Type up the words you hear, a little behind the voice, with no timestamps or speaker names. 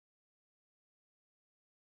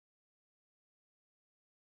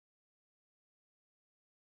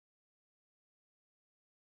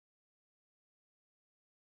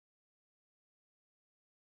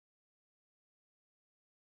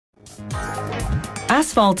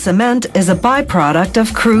Asphalt cement is a byproduct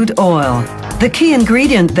of crude oil, the key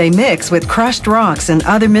ingredient they mix with crushed rocks and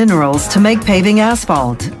other minerals to make paving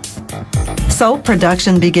asphalt. So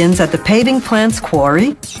production begins at the paving plant's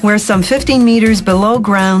quarry, where some 15 meters below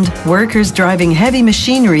ground, workers driving heavy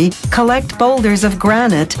machinery collect boulders of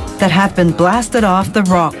granite that have been blasted off the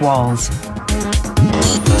rock walls.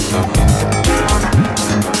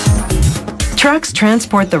 Trucks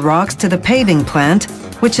transport the rocks to the paving plant,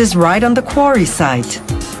 which is right on the quarry site.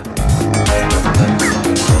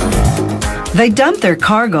 They dump their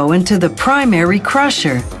cargo into the primary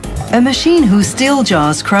crusher, a machine whose steel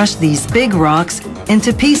jaws crush these big rocks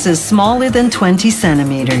into pieces smaller than 20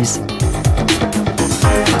 centimeters.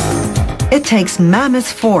 It takes mammoth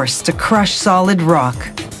force to crush solid rock.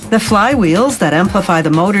 The flywheels that amplify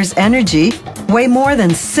the motor's energy weigh more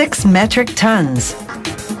than 6 metric tons.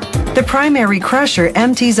 The primary crusher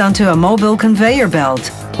empties onto a mobile conveyor belt,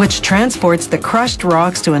 which transports the crushed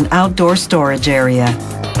rocks to an outdoor storage area.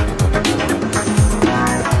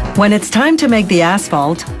 When it's time to make the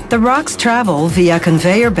asphalt, the rocks travel via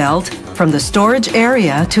conveyor belt from the storage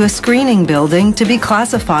area to a screening building to be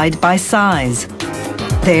classified by size.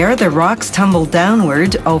 There, the rocks tumble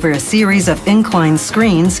downward over a series of inclined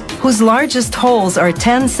screens whose largest holes are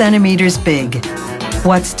 10 centimeters big.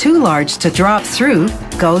 What's too large to drop through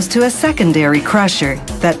goes to a secondary crusher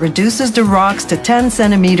that reduces the rocks to 10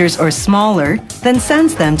 centimeters or smaller, then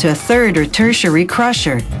sends them to a third or tertiary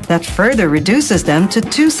crusher that further reduces them to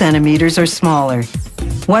 2 centimeters or smaller.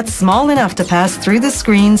 What's small enough to pass through the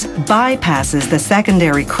screens bypasses the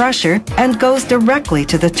secondary crusher and goes directly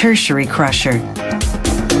to the tertiary crusher.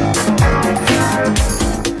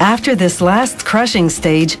 After this last crushing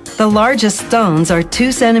stage, the largest stones are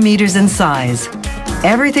 2 centimeters in size.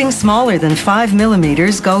 Everything smaller than 5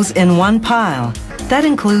 millimeters goes in one pile. That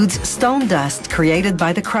includes stone dust created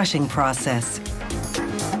by the crushing process.